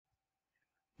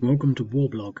Welcome to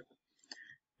Warblog.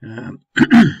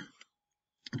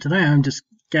 Today I'm just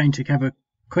going to have a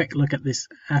quick look at this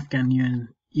Afghan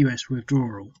US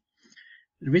withdrawal.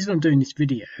 The reason I'm doing this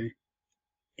video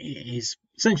is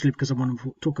essentially because I want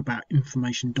to talk about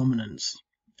information dominance,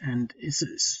 and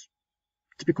it's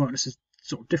to be quite honest, it's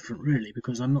sort of different really,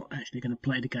 because I'm not actually going to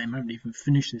play the game. I haven't even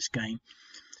finished this game.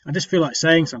 I just feel like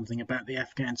saying something about the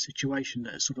Afghan situation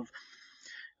that sort of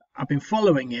I've been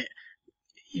following it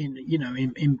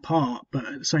in part, but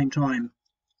at the same time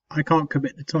I can't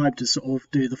commit the time to sort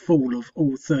of do the full of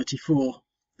all 34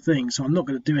 things, so I'm not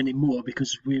going to do any more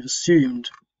because we've assumed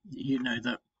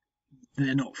that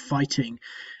they're not fighting,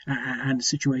 and the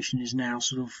situation is now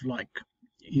sort of like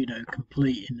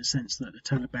complete, in the sense that the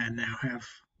Taliban now have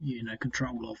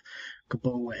control of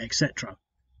Kabul, etc.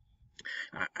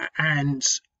 And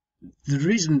the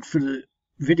reason for the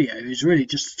video is really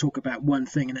just to talk about one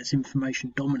thing, and that's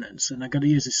information dominance. And I'm going to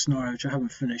use this scenario which I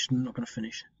haven't finished, and I'm not going to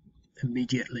finish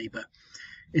immediately, but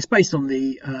it's based on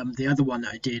the other one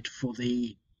that I did for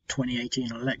the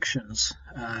 2018 elections,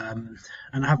 and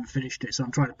I haven't finished it, so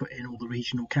I'm trying to put in all the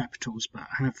regional capitals, but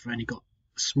I have only got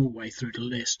a small way through the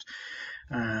list,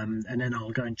 and then I'll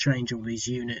go and change all these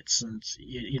units, and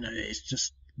it's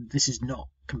just, this is not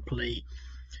complete.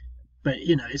 But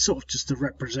it's sort of just to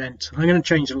represent. I'm going to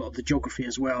change a lot of the geography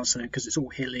as well, so because it's all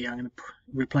hilly, I'm going to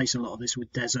replace a lot of this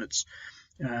with deserts,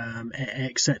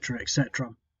 etc.,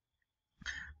 etc.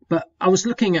 But I was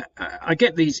looking at, I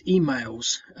get these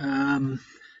emails.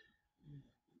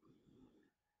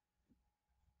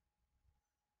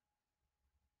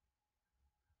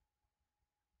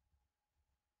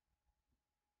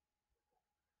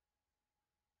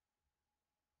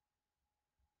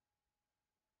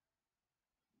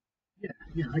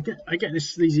 Yeah, I get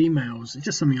these emails. It's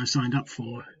just something I signed up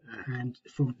for, and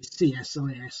from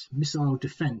CSIS Missile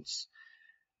Defense,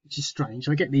 which is strange.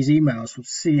 I get these emails from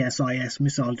CSIS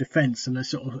Missile Defense, and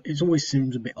it always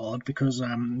seems a bit odd because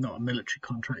I'm not a military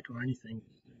contract or anything.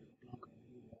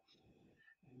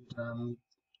 And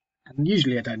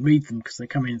usually I don't read them because they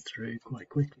come in through quite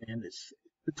quickly. And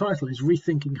the title is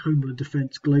Rethinking Homeland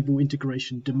Defense, Global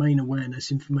Integration, Domain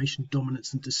Awareness, Information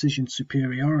Dominance, and Decision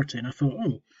Superiority. And I thought,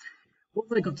 oh, what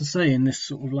have they got to say in this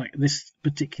sort of like this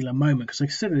particular moment? Because I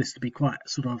consider this to be quite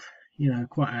sort of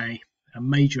quite a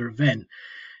major event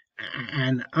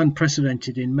and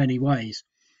unprecedented in many ways.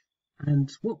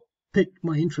 And what piqued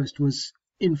my interest was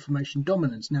information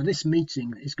dominance. Now, this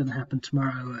meeting is going to happen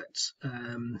tomorrow at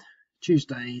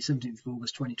Tuesday, 17th of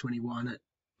August 2021, at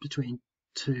between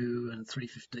 2 and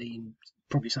 3:15,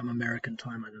 probably some American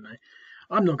time, I don't know.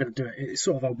 I'm not going to do it. It's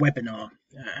sort of a webinar,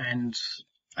 and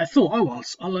I thought, oh,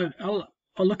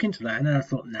 I'll look into that, and then I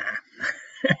thought, nah,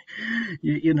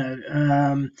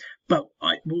 but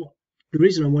the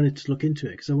reason I wanted to look into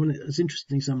it because I was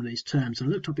interested in some of these terms. I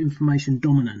looked up information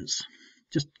dominance,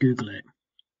 just Google it,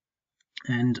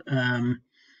 and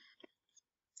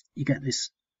you get this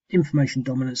information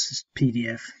dominance, this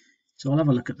PDF. So I'll have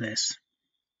a look at this,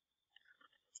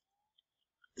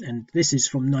 and this is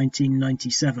from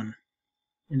 1997,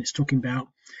 and it's talking about.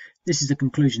 This is the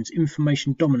conclusions.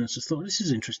 Information dominance. I thought, this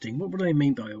is interesting. What do they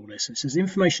mean by all this? It says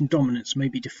information dominance may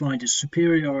be defined as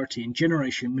superiority in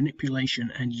generation, manipulation,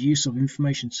 and use of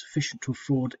information sufficient to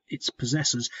afford its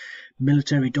possessors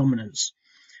military dominance.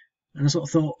 And I sort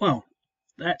of thought, well,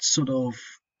 that sort of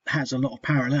has a lot of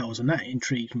parallels, and that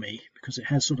intrigued me because it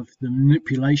has sort of the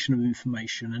manipulation of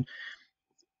information, and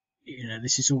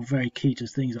this is all very key to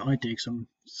things that I do because I'm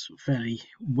fairly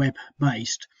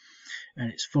web-based. And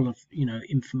it's full of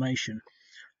information,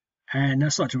 and I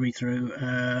started to read through.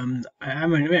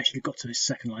 We actually got to this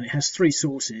second line. It has three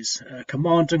sources: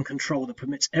 command and control that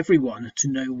permits everyone to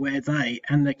know where they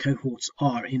and their cohorts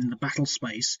are in the battle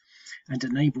space, and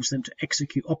enables them to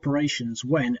execute operations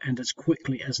when and as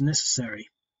quickly as necessary.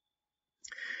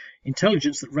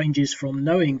 Intelligence that ranges from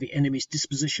knowing the enemy's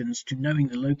dispositions to knowing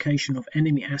the location of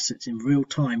enemy assets in real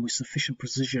time with sufficient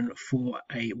precision for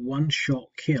a one-shot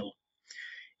kill.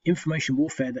 Information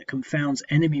warfare that confounds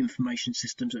enemy information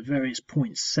systems at various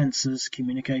points, sensors,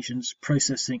 communications,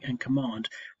 processing, and command,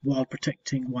 while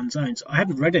protecting one's own. So I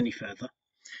haven't read any further.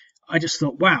 I just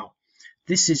thought, wow,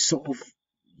 this is sort of,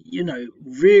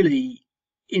 really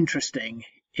interesting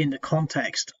in the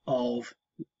context of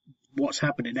what's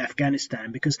happened in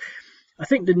Afghanistan, because I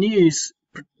think the news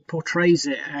portrays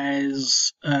it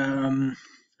as a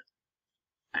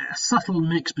subtle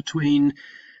mix between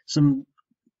some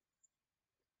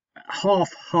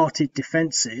half-hearted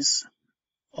defences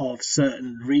of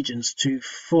certain regions to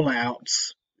full-out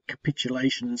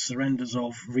capitulation and surrenders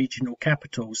of regional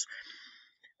capitals.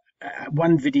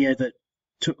 One video that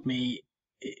took me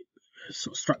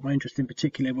sort of struck my interest in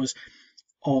particular was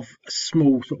of a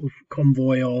small sort of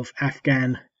convoy of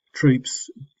Afghan troops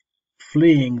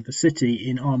fleeing the city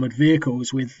in armoured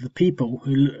vehicles with the people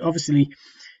who obviously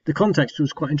the context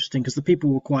was quite interesting because the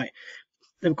people were quite,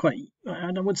 I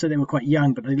wouldn't say they were quite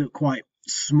young, but they looked quite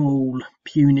small,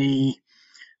 puny,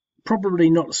 probably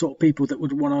not the sort of people that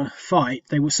would want to fight.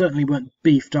 They certainly weren't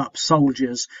beefed up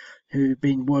soldiers who've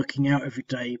been working out every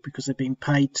day because they've been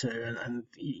paid to and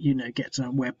get to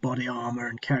wear body armour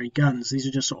and carry guns. These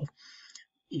are just sort of,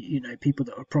 people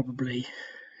that are probably,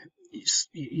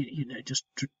 just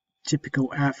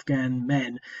typical Afghan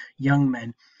men, young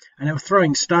men. And they were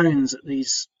throwing stones at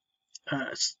these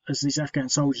Afghan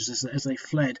soldiers as they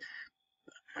fled.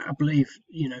 I believe,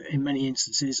 in many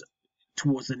instances,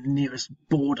 towards the nearest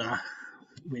border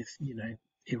with,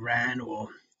 Iran or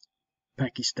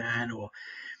Pakistan or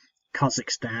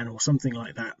Kazakhstan or something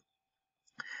like that.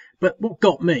 But what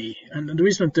got me, and the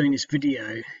reason I'm doing this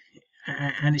video,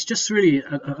 and it's just really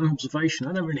an observation,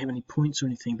 I don't really have any points or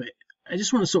anything, but I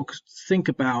just want to sort of think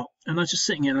about, and I was just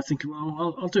sitting here and I think,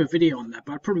 well, I'll do a video on that,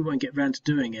 but I probably won't get around to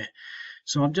doing it.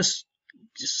 So I'm just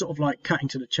sort of like cutting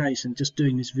to the chase and just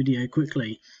doing this video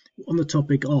quickly on the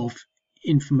topic of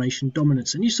information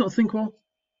dominance. And you sort of think, well,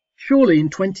 surely in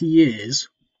 20 years,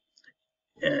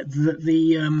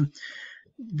 the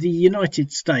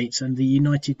United States and the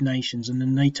United Nations and the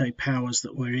NATO powers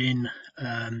that were in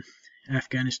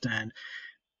Afghanistan,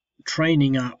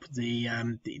 training up the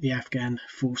Afghan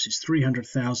forces,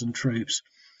 300,000 troops,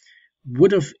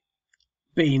 would have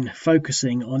been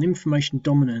focusing on information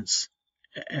dominance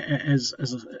in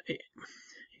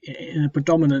a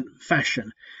predominant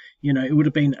fashion. It would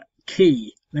have been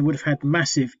key. They would have had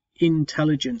massive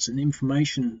intelligence and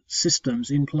information systems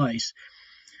in place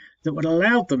that would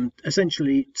allow them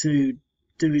essentially to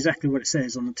do exactly what it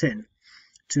says on the tin,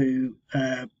 to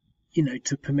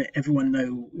permit everyone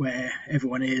know where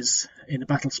everyone is in the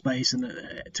battle space and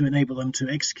to enable them to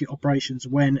execute operations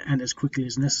when and as quickly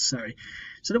as necessary.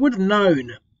 So they would have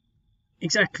known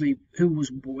exactly who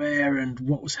was where and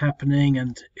what was happening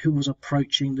and who was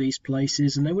approaching these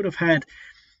places, and they would have had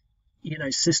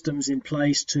systems in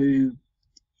place to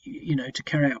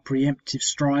carry out preemptive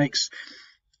strikes,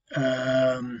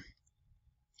 and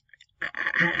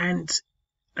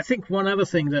I think one other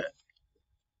thing that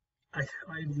I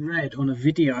read on a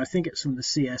video, I think it's from the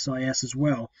CSIS as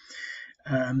well,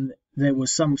 there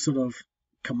was some sort of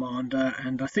commander,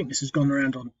 and I think this has gone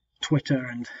around on Twitter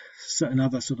and certain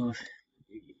other sort of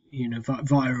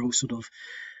viral sort of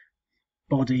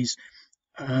bodies.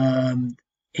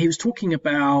 He was talking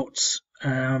about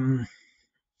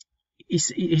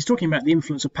he's talking about the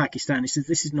influence of Pakistan. He says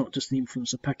this is not just the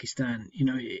influence of Pakistan.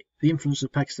 The influence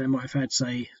of Pakistan might have had,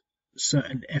 say,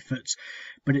 certain efforts,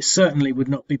 but it certainly would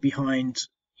not be behind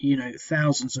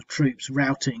thousands of troops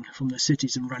routing from the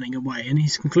cities and running away. And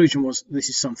his conclusion was this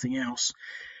is something else.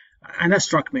 And that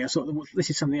struck me. I thought, well, this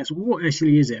is something else. What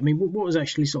actually is it? I mean, what was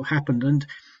actually sort of happened? And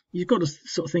you've got to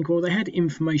sort of think, well, they had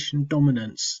information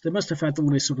dominance. They must have had all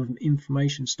this sort of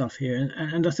information stuff here.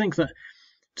 And I think that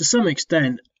to some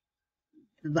extent,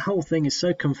 the whole thing is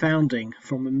so confounding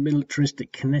from a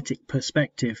militaristic, kinetic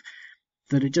perspective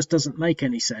that it just doesn't make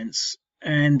any sense.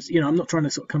 And, I'm not trying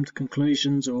to sort of come to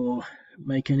conclusions or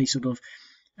make any sort of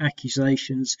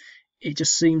accusations. It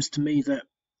just seems to me that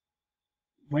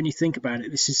when you think about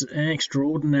it, this is an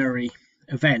extraordinary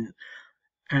event,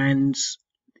 and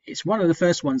it's one of the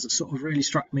first ones that sort of really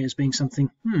struck me as being something,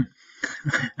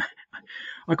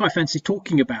 I quite fancy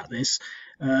talking about this,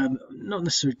 not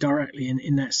necessarily directly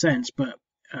in that sense, but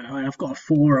I've got a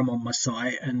forum on my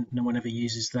site and no one ever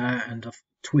uses that, and I've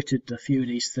tweeted a few of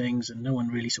these things and no one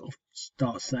really sort of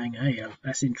starts saying, hey,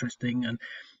 that's interesting, and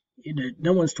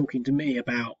no one's talking to me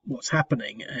about what's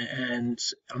happening, and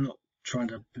I'm not trying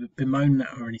to bemoan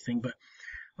that or anything, but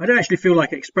I don't actually feel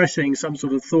like expressing some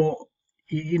sort of thought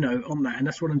on that, and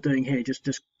that's what I'm doing here,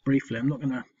 just briefly. I'm not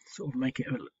going to sort of make it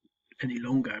any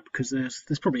longer because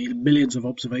there's probably millions of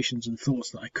observations and thoughts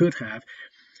that I could have,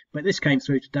 but this came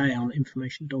through today on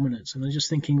information dominance, and I'm just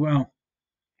thinking, well,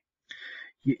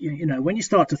 when you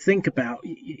start to think about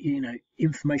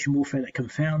information warfare that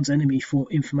confounds enemy for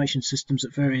information systems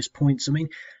at various points, I mean,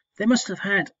 they must have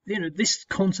had this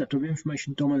concept of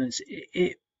information dominance.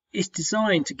 It's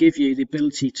designed to give you the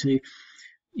ability to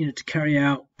to carry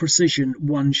out precision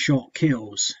one-shot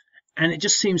kills, and it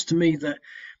just seems to me that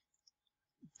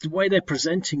the way they're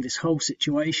presenting this whole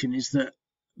situation is that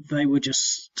they were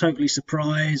just totally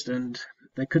surprised and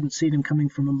they couldn't see them coming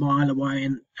from a mile away,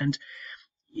 and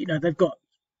they've got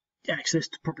access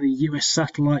to probably US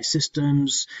satellite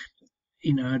systems,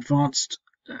 advanced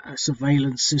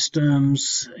surveillance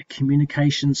systems,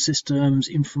 communication systems,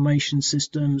 information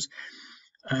systems.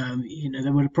 They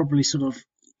would have probably sort of,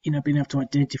 been able to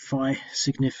identify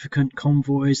significant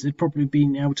convoys. They'd probably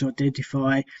been able to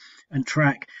identify and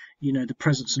track, the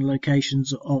presence and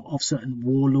locations of certain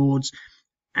warlords.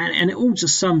 And it all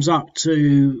just sums up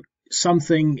to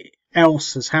something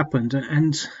else has happened.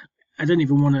 And I don't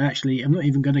even want to I'm not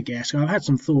even going to guess. I've had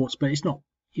some thoughts, but it's not,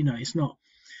 it's not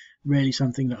really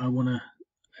something that I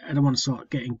don't want to start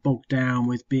getting bogged down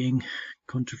with being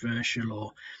controversial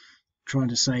or trying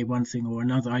to say one thing or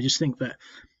another. I just think that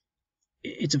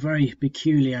it's a very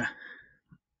peculiar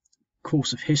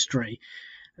course of history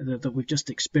that we've just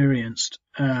experienced.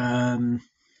 And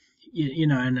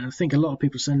I think a lot of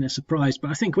people are saying they're surprised, but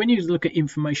I think when you look at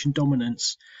information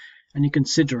dominance and you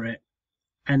consider it,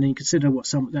 and then you consider what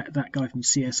that guy from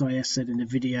CSIS said in the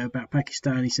video about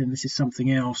Pakistan, he said this is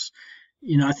something else.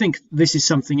 I think this is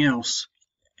something else.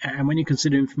 And when you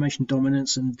consider information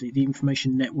dominance and the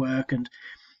information network, and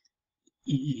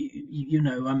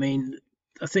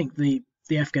I think the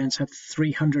Afghans had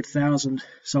 300,000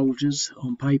 soldiers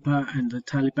on paper, and the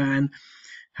Taliban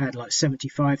had like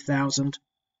 75,000.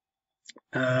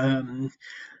 And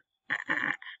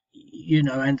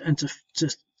to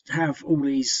have all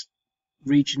these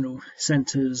regional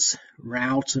centres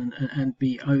rout and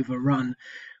be overrun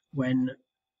when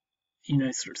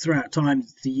throughout time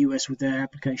the US with their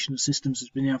application of systems has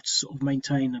been able to sort of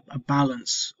maintain a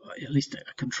balance, at least a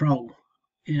control.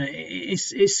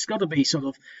 It's got to be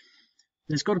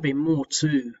there's got to be more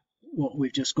to what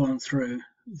we've just gone through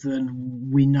than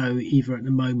we know either at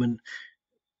the moment,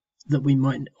 that we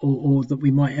might or that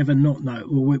we might ever not know,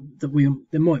 or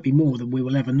there might be more than we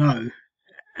will ever know.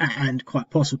 And quite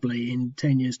possibly in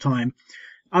 10 years' time,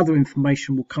 other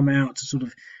information will come out to sort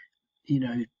of,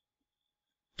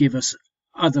 give us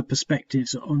other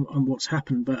perspectives on what's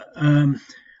happened. But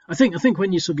I think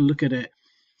when you sort of look at it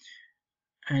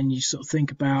and you sort of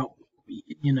think about,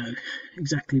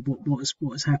 exactly what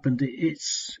has happened,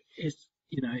 it's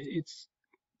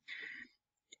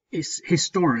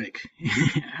historic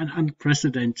and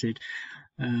unprecedented.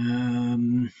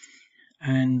 And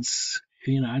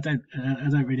I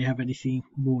don't really have anything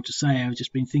more to say. I've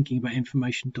just been thinking about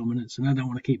information dominance, and I don't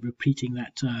want to keep repeating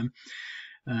that term.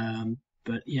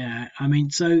 But yeah,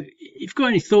 so if you've got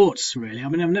any thoughts, really,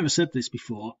 I've never said this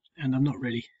before, and I'm not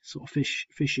really sort of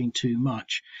fishing too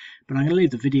much, but I'm going to leave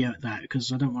the video at that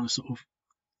because I don't want to sort of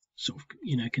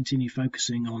continue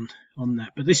focusing on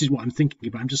that. But this is what I'm thinking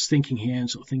about. I'm just thinking here and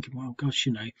sort of thinking, well, gosh,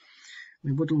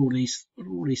 what do all these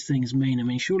things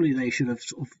mean? Surely they should have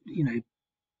sort of,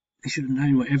 they should have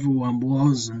known where everyone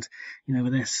was, and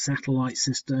with their satellite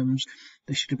systems,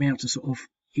 they should have been able to sort of,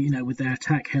 with their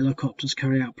attack helicopters,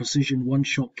 carry out precision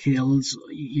one-shot kills.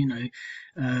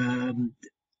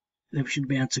 They should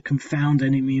be able to confound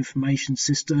enemy information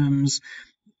systems,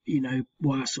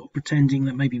 while sort of pretending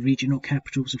that maybe regional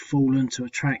capitals have fallen to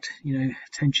attract,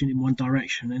 attention in one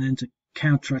direction, and then to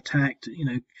counterattack,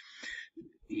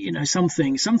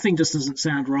 something just doesn't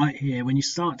sound right here when you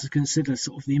start to consider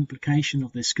sort of the implication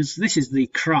of this, because this is the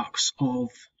crux of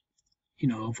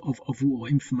war,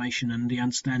 information, and the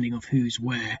understanding of who's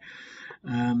where.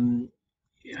 And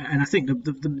I think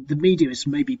the media is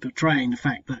maybe portraying the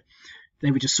fact that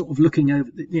they were just sort of looking over,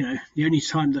 the only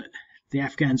time that the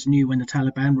Afghans knew when the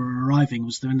Taliban were arriving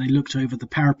was when they looked over the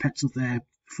parapets of their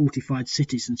fortified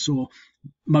cities and saw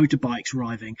motorbikes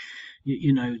arriving.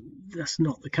 That's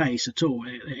not the case at all.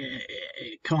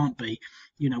 It can't be.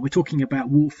 We're talking about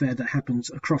warfare that happens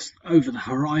over the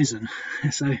horizon.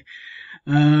 So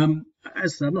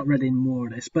as I've not read any more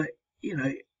of this, but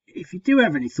if you do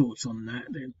have any thoughts on that,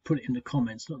 then put it in the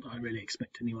comments. Not that I really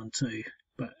expect anyone to,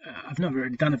 but I've never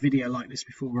really done a video like this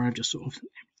before where I've just sort of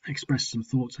expressed some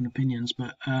thoughts and opinions.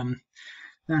 But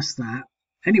that's that.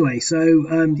 Anyway, so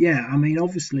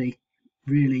obviously,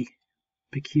 really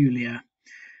peculiar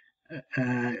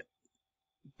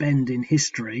bend in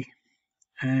history,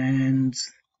 and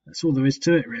that's all there is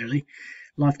to it, really.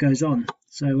 Life goes on.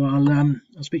 So I'll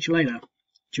speak to you later.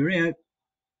 Cheerio.